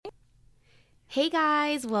Hey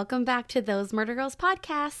guys, welcome back to Those Murder Girls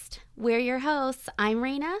podcast. We're your hosts. I'm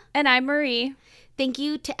Reyna. And I'm Marie. Thank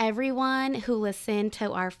you to everyone who listened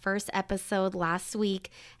to our first episode last week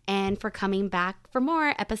and for coming back for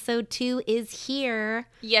more. Episode 2 is here.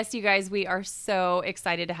 Yes, you guys, we are so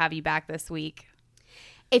excited to have you back this week.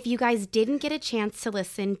 If you guys didn't get a chance to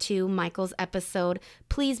listen to Michael's episode,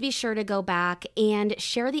 please be sure to go back and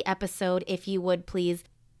share the episode if you would, please.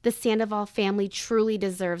 The Sandoval family truly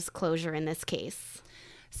deserves closure in this case.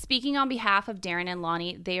 Speaking on behalf of Darren and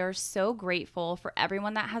Lonnie, they are so grateful for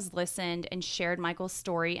everyone that has listened and shared Michael's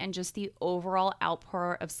story and just the overall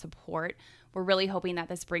outpour of support. We're really hoping that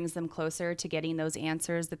this brings them closer to getting those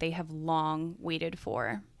answers that they have long waited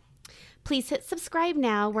for. Please hit subscribe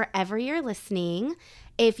now wherever you're listening.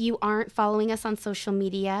 If you aren't following us on social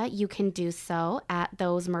media, you can do so at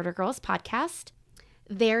Those Murder Girls podcast.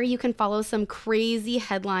 There you can follow some crazy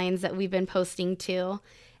headlines that we've been posting to.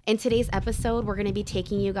 In today's episode, we're going to be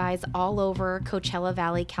taking you guys all over Coachella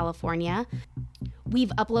Valley, California. We've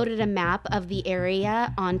uploaded a map of the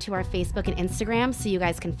area onto our Facebook and Instagram so you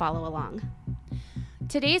guys can follow along.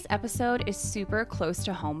 Today's episode is super close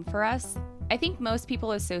to home for us. I think most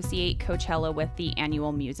people associate Coachella with the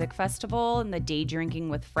annual music festival and the day drinking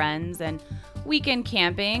with friends and weekend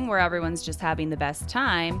camping where everyone's just having the best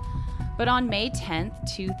time. But on May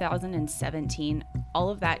 10th, 2017, all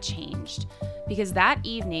of that changed because that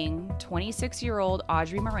evening, 26-year-old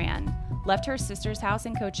Audrey Moran left her sister's house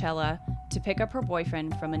in Coachella to pick up her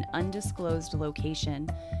boyfriend from an undisclosed location,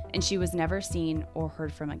 and she was never seen or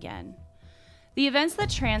heard from again. The events that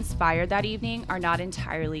transpired that evening are not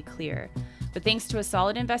entirely clear, but thanks to a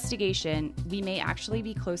solid investigation, we may actually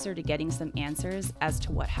be closer to getting some answers as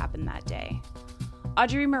to what happened that day.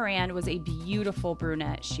 Audrey Moran was a beautiful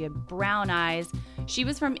brunette. She had brown eyes. She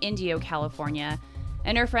was from Indio, California,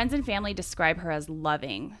 and her friends and family describe her as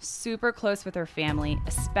loving, super close with her family,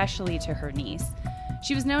 especially to her niece.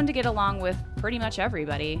 She was known to get along with pretty much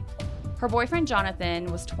everybody. Her boyfriend, Jonathan,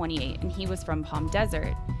 was 28, and he was from Palm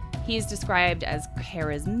Desert. He is described as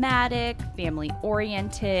charismatic,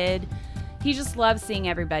 family-oriented. He just loves seeing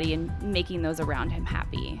everybody and making those around him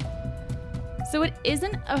happy. So it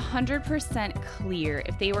isn't 100% clear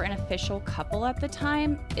if they were an official couple at the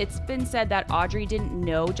time. It's been said that Audrey didn't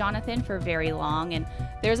know Jonathan for very long, and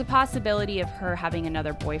there's a possibility of her having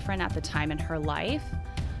another boyfriend at the time in her life.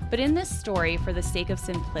 But in this story, for the sake of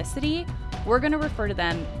simplicity, we're going to refer to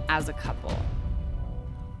them as a couple.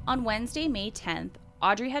 On Wednesday, May 10th,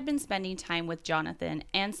 Audrey had been spending time with Jonathan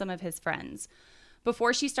and some of his friends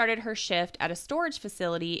before she started her shift at a storage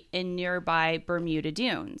facility in nearby Bermuda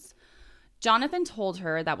Dunes. Jonathan told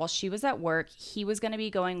her that while she was at work, he was going to be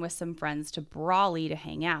going with some friends to Brawley to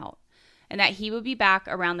hang out, and that he would be back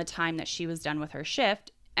around the time that she was done with her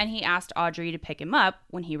shift, and he asked Audrey to pick him up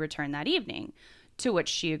when he returned that evening, to which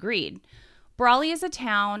she agreed. Brawley is a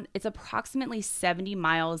town. It's approximately 70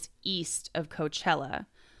 miles east of Coachella.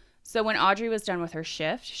 So when Audrey was done with her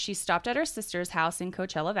shift, she stopped at her sister's house in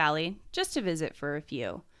Coachella Valley just to visit for a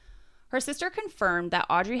few. Her sister confirmed that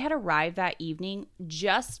Audrey had arrived that evening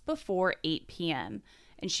just before 8 p.m.,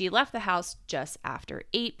 and she left the house just after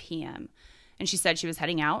 8 p.m., and she said she was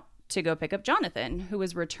heading out to go pick up Jonathan, who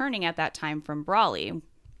was returning at that time from Brawley,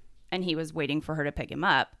 and he was waiting for her to pick him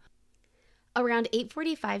up. Around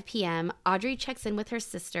 8:45 p.m., Audrey checks in with her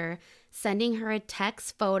sister, sending her a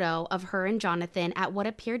text photo of her and Jonathan at what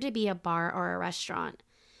appeared to be a bar or a restaurant.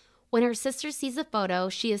 When her sister sees the photo,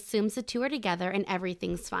 she assumes the two are together and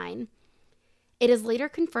everything's fine. It is later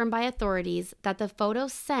confirmed by authorities that the photo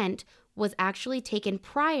sent was actually taken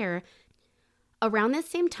prior. Around this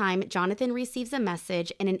same time, Jonathan receives a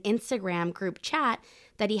message in an Instagram group chat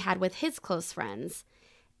that he had with his close friends.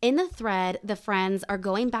 In the thread, the friends are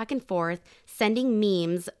going back and forth, sending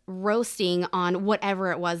memes, roasting on whatever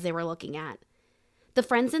it was they were looking at. The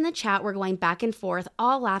friends in the chat were going back and forth,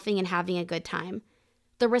 all laughing and having a good time.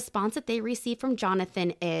 The response that they received from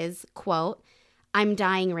Jonathan is, quote, "I'm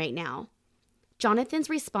dying right now." Jonathan's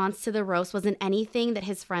response to the roast wasn't anything that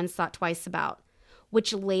his friends thought twice about,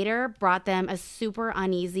 which later brought them a super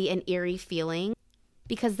uneasy and eerie feeling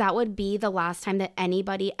because that would be the last time that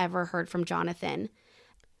anybody ever heard from Jonathan.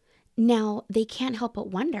 Now, they can't help but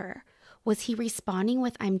wonder, was he responding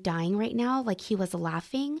with "I'm dying right now" like he was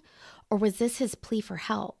laughing, or was this his plea for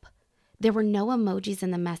help? There were no emojis in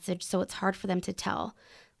the message, so it's hard for them to tell,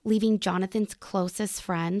 leaving Jonathan's closest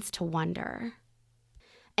friends to wonder.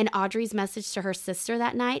 And Audrey's message to her sister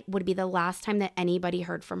that night would be the last time that anybody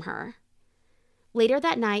heard from her. Later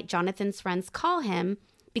that night, Jonathan's friends call him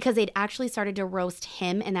because they'd actually started to roast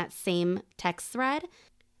him in that same text thread,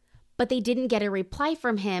 but they didn't get a reply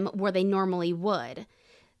from him where they normally would.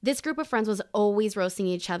 This group of friends was always roasting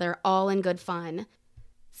each other, all in good fun.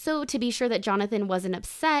 So to be sure that Jonathan wasn't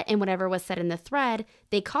upset in whatever was said in the thread,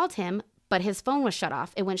 they called him, but his phone was shut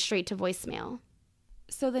off. It went straight to voicemail.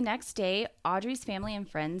 So the next day, Audrey's family and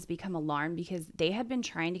friends become alarmed because they had been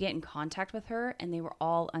trying to get in contact with her and they were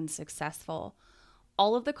all unsuccessful.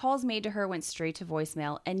 All of the calls made to her went straight to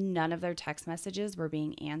voicemail and none of their text messages were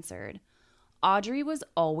being answered. Audrey was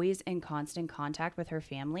always in constant contact with her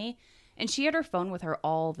family and she had her phone with her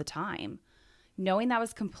all the time. Knowing that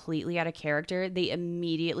was completely out of character, they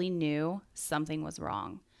immediately knew something was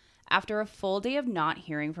wrong. After a full day of not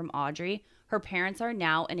hearing from Audrey, her parents are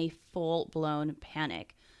now in a full-blown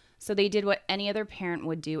panic. So they did what any other parent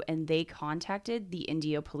would do, and they contacted the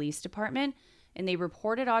Indio Police Department, and they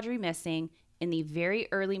reported Audrey missing in the very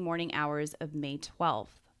early morning hours of May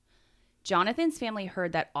 12th. Jonathan's family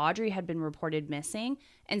heard that Audrey had been reported missing,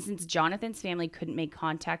 and since Jonathan's family couldn't make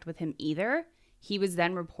contact with him either, he was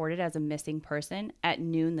then reported as a missing person at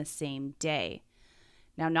noon the same day.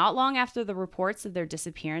 Now, not long after the reports of their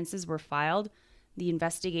disappearances were filed, the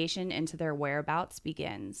investigation into their whereabouts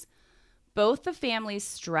begins. Both the families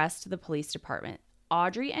stressed the police department.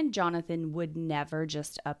 Audrey and Jonathan would never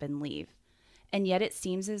just up and leave. And yet it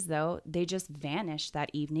seems as though they just vanished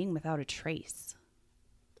that evening without a trace.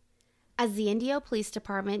 As the Indio Police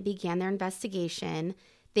Department began their investigation,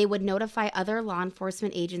 they would notify other law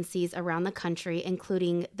enforcement agencies around the country,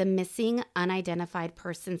 including the Missing Unidentified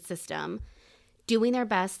Person System, doing their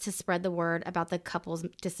best to spread the word about the couple's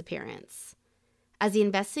disappearance. As the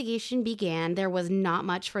investigation began, there was not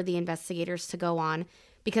much for the investigators to go on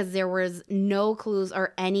because there was no clues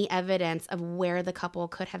or any evidence of where the couple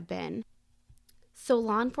could have been. So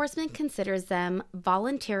law enforcement considers them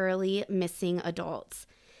voluntarily missing adults.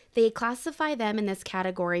 They classify them in this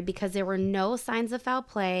category because there were no signs of foul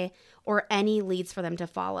play or any leads for them to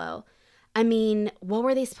follow. I mean, what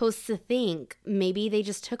were they supposed to think? Maybe they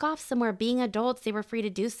just took off somewhere. Being adults, they were free to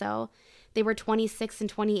do so. They were 26 and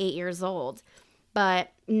 28 years old.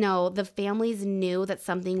 But no, the families knew that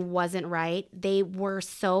something wasn't right. They were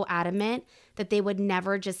so adamant that they would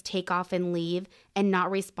never just take off and leave and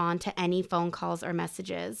not respond to any phone calls or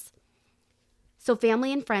messages. So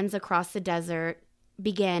family and friends across the desert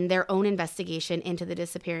began their own investigation into the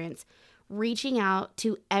disappearance, reaching out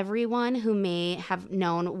to everyone who may have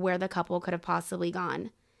known where the couple could have possibly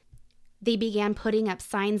gone. They began putting up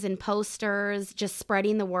signs and posters, just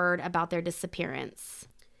spreading the word about their disappearance.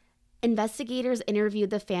 Investigators interviewed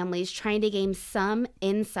the families, trying to gain some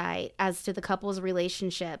insight as to the couple's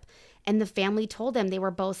relationship, and the family told them they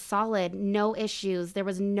were both solid, no issues, there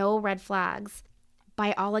was no red flags.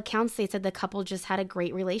 By all accounts, they said the couple just had a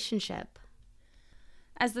great relationship.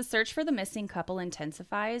 As the search for the missing couple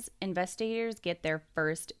intensifies, investigators get their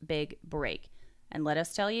first big break. And let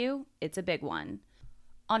us tell you, it's a big one.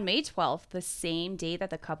 On May 12th, the same day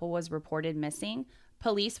that the couple was reported missing,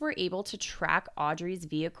 police were able to track Audrey's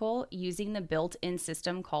vehicle using the built-in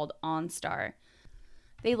system called OnStar.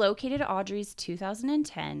 They located Audrey's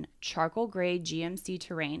 2010 charcoal gray GMC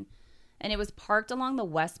Terrain, and it was parked along the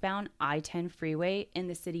westbound I-10 freeway in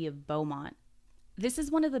the city of Beaumont. This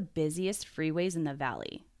is one of the busiest freeways in the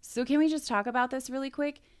valley. So can we just talk about this really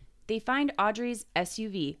quick? They find Audrey's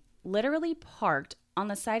SUV literally parked on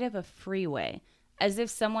the side of a freeway, as if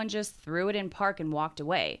someone just threw it in park and walked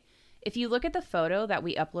away. If you look at the photo that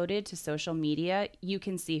we uploaded to social media, you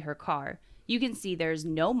can see her car. You can see there's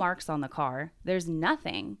no marks on the car. There's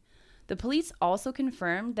nothing. The police also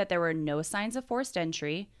confirmed that there were no signs of forced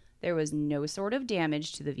entry, there was no sort of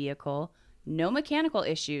damage to the vehicle, no mechanical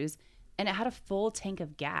issues, and it had a full tank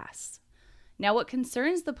of gas. Now, what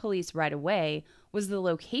concerns the police right away was the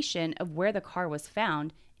location of where the car was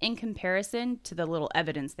found in comparison to the little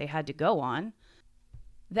evidence they had to go on.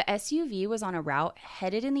 The SUV was on a route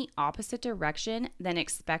headed in the opposite direction than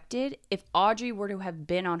expected if Audrey were to have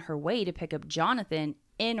been on her way to pick up Jonathan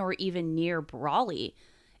in or even near Brawley.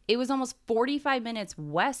 It was almost 45 minutes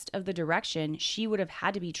west of the direction she would have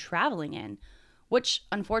had to be traveling in, which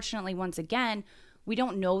unfortunately, once again, we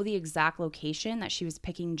don't know the exact location that she was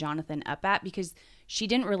picking Jonathan up at because she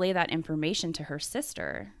didn't relay that information to her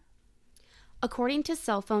sister. According to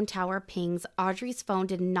cell phone tower pings, Audrey's phone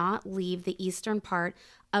did not leave the eastern part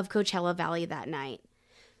of Coachella Valley that night.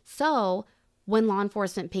 So when law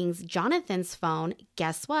enforcement pings Jonathan's phone,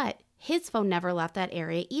 guess what? His phone never left that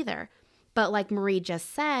area either. But like Marie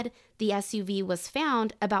just said, the SUV was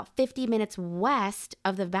found about 50 minutes west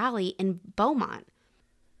of the valley in Beaumont.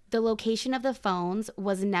 The location of the phones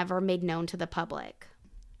was never made known to the public.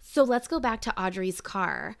 So let's go back to Audrey's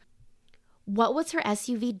car. What was her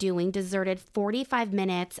SUV doing deserted 45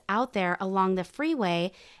 minutes out there along the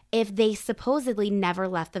freeway if they supposedly never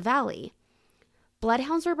left the valley?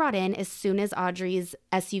 Bloodhounds were brought in as soon as Audrey's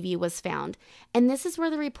SUV was found, and this is where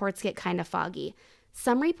the reports get kind of foggy.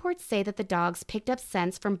 Some reports say that the dogs picked up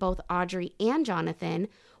scents from both Audrey and Jonathan,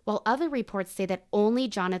 while other reports say that only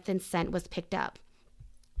Jonathan's scent was picked up.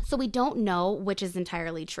 So we don't know which is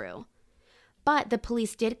entirely true. But the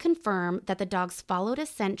police did confirm that the dogs followed a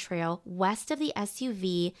scent trail west of the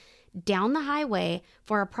SUV down the highway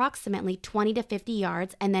for approximately 20 to 50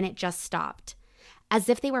 yards, and then it just stopped, as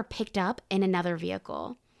if they were picked up in another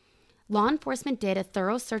vehicle. Law enforcement did a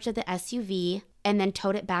thorough search of the SUV and then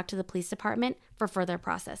towed it back to the police department for further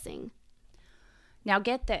processing. Now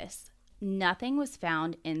get this, nothing was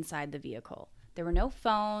found inside the vehicle. There were no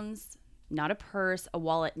phones, not a purse, a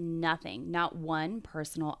wallet, nothing. Not one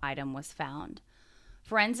personal item was found.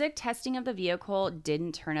 Forensic testing of the vehicle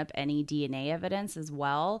didn't turn up any DNA evidence as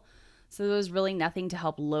well, so there was really nothing to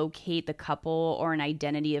help locate the couple or an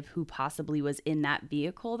identity of who possibly was in that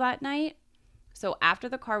vehicle that night. So after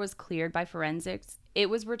the car was cleared by forensics, it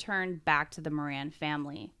was returned back to the Moran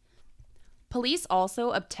family. Police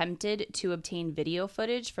also attempted to obtain video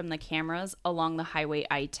footage from the cameras along the Highway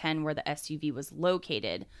I-10 where the SUV was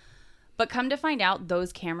located. But come to find out,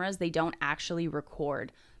 those cameras, they don't actually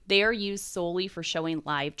record. They are used solely for showing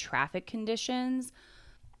live traffic conditions.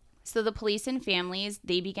 So the police and families,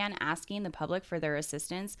 they began asking the public for their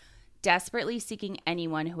assistance, desperately seeking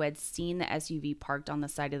anyone who had seen the SUV parked on the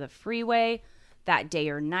side of the freeway that day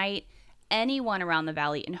or night, anyone around the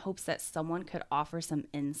valley, in hopes that someone could offer some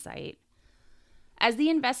insight. As the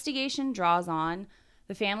investigation draws on,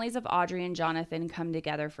 the families of Audrey and Jonathan come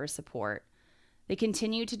together for support. They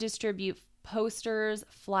continue to distribute posters,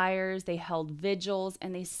 flyers, they held vigils,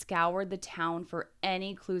 and they scoured the town for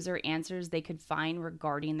any clues or answers they could find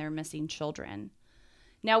regarding their missing children.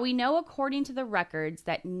 Now, we know according to the records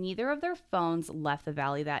that neither of their phones left the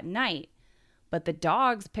valley that night, but the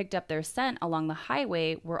dogs picked up their scent along the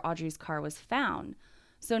highway where Audrey's car was found.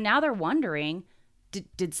 So now they're wondering,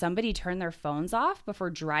 did somebody turn their phones off before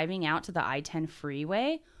driving out to the I-10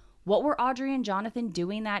 freeway? What were Audrey and Jonathan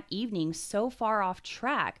doing that evening so far off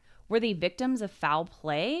track? Were they victims of foul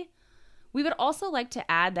play? We would also like to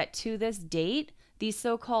add that to this date, these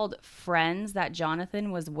so-called friends that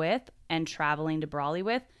Jonathan was with and traveling to Brawley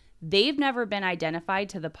with, they've never been identified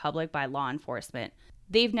to the public by law enforcement.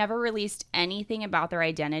 They've never released anything about their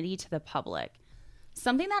identity to the public.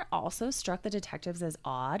 Something that also struck the detectives as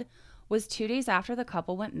odd was 2 days after the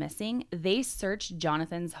couple went missing, they searched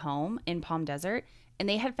Jonathan's home in Palm Desert, and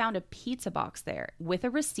they had found a pizza box there with a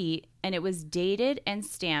receipt, and it was dated and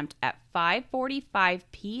stamped at 5:45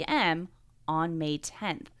 p.m. on May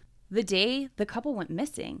 10th, the day the couple went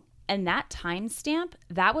missing. And that timestamp,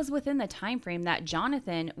 that was within the time frame that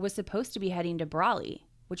Jonathan was supposed to be heading to Brawley,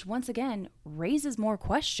 which once again raises more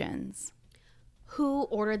questions. Who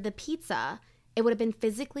ordered the pizza? It would have been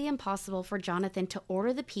physically impossible for Jonathan to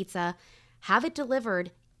order the pizza, have it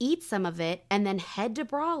delivered, eat some of it, and then head to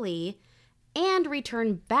Brawley and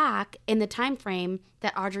return back in the time frame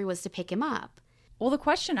that Audrey was to pick him up. Well, the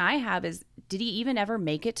question I have is, did he even ever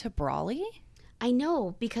make it to Brawley? I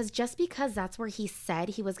know, because just because that's where he said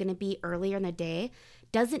he was going to be earlier in the day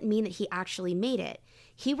doesn't mean that he actually made it.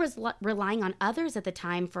 He was relying on others at the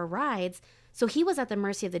time for rides, so he was at the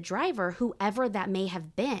mercy of the driver, whoever that may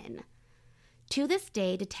have been. To this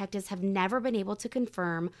day, detectives have never been able to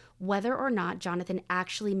confirm whether or not Jonathan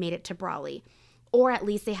actually made it to Brawley, or at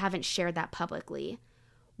least they haven't shared that publicly.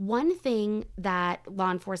 One thing that law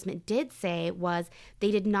enforcement did say was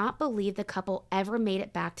they did not believe the couple ever made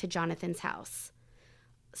it back to Jonathan's house.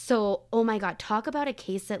 So, oh my God, talk about a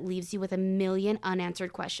case that leaves you with a million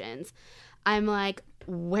unanswered questions. I'm like,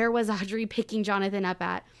 where was Audrey picking Jonathan up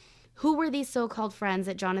at? Who were these so-called friends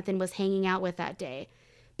that Jonathan was hanging out with that day?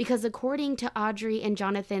 Because according to Audrey and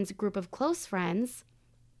Jonathan's group of close friends,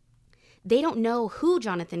 they don't know who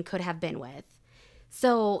Jonathan could have been with.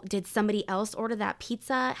 So did somebody else order that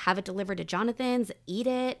pizza, have it delivered to Jonathan's, eat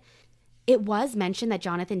it? It was mentioned that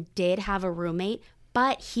Jonathan did have a roommate,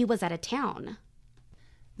 but he was out of town.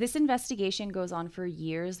 This investigation goes on for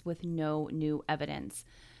years with no new evidence.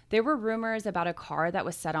 There were rumors about a car that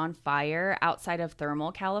was set on fire outside of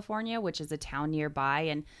Thermal, California, which is a town nearby,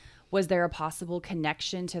 and was there a possible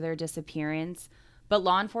connection to their disappearance? But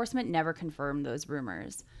law enforcement never confirmed those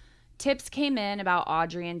rumors. Tips came in about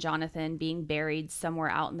Audrey and Jonathan being buried somewhere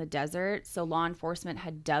out in the desert, so law enforcement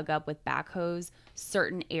had dug up with backhoes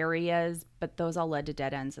certain areas, but those all led to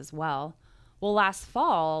dead ends as well. Well, last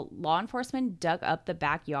fall, law enforcement dug up the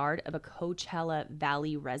backyard of a Coachella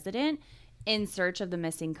Valley resident in search of the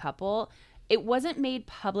missing couple, It wasn't made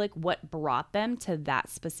public what brought them to that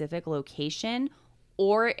specific location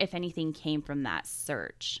or if anything came from that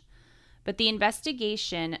search. But the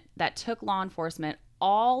investigation that took law enforcement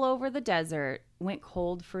all over the desert went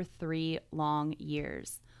cold for 3 long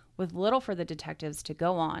years, with little for the detectives to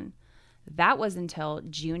go on. That was until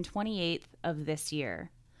June 28th of this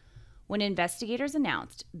year, when investigators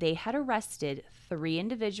announced they had arrested 3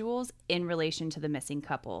 individuals in relation to the missing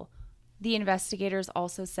couple. The investigators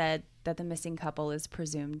also said that the missing couple is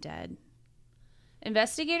presumed dead.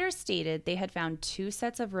 Investigators stated they had found 2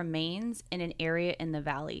 sets of remains in an area in the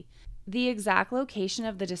valley. The exact location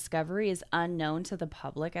of the discovery is unknown to the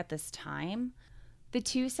public at this time. The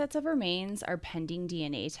 2 sets of remains are pending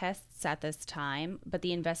DNA tests at this time, but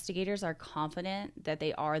the investigators are confident that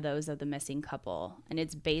they are those of the missing couple, and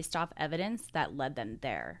it's based off evidence that led them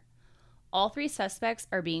there. All 3 suspects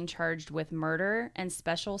are being charged with murder and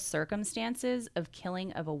special circumstances of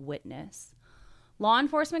killing of a witness. Law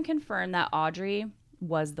enforcement confirmed that Audrey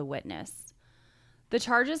was the witness. The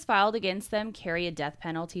charges filed against them carry a death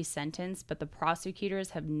penalty sentence, but the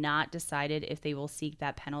prosecutors have not decided if they will seek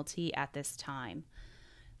that penalty at this time.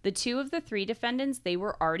 The 2 of the 3 defendants, they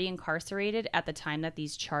were already incarcerated at the time that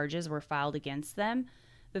these charges were filed against them.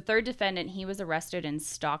 The 3rd defendant, he was arrested in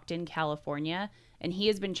Stockton, California, and he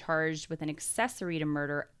has been charged with an accessory to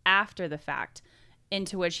murder after the fact,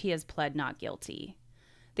 into which he has pled not guilty.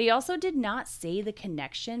 They also did not say the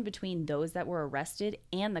connection between those that were arrested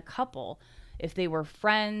and the couple, if they were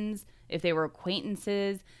friends, if they were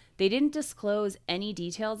acquaintances. They didn't disclose any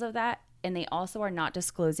details of that, and they also are not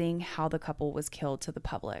disclosing how the couple was killed to the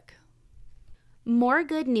public. More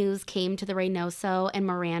good news came to the Reynoso and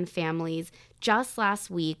Moran families just last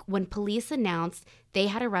week when police announced they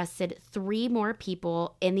had arrested 3 more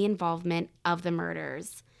people in the involvement of the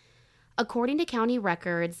murders. According to county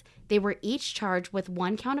records, they were each charged with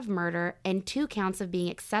 1 count of murder and 2 counts of being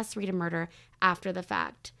accessory to murder after the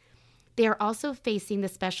fact. They are also facing the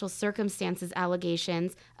special circumstances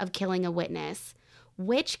allegations of killing a witness,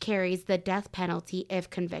 which carries the death penalty if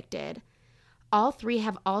convicted. All 3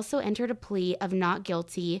 have also entered a plea of not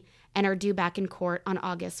guilty and are due back in court on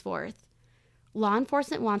August 4th. Law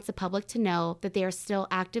enforcement wants the public to know that they are still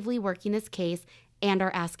actively working this case and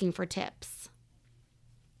are asking for tips.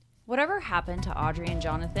 Whatever happened to Audrey and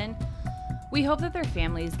Jonathan, we hope that their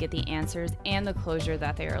families get the answers and the closure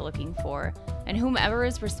that they are looking for, and whomever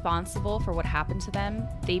is responsible for what happened to them,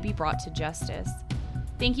 they be brought to justice.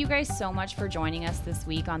 Thank you guys so much for joining us this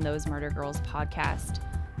week on Those Murder Girls podcast.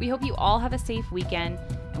 We hope you all have a safe weekend,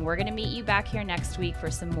 and we're going to meet you back here next week for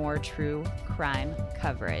some more true crime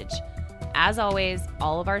coverage. As always,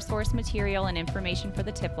 all of our source material and information for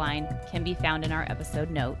the tip line can be found in our episode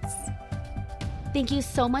notes. Thank you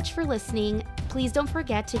so much for listening. Please don't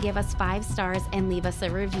forget to give us 5 stars and leave us a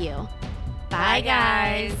review. Bye,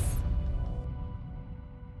 guys.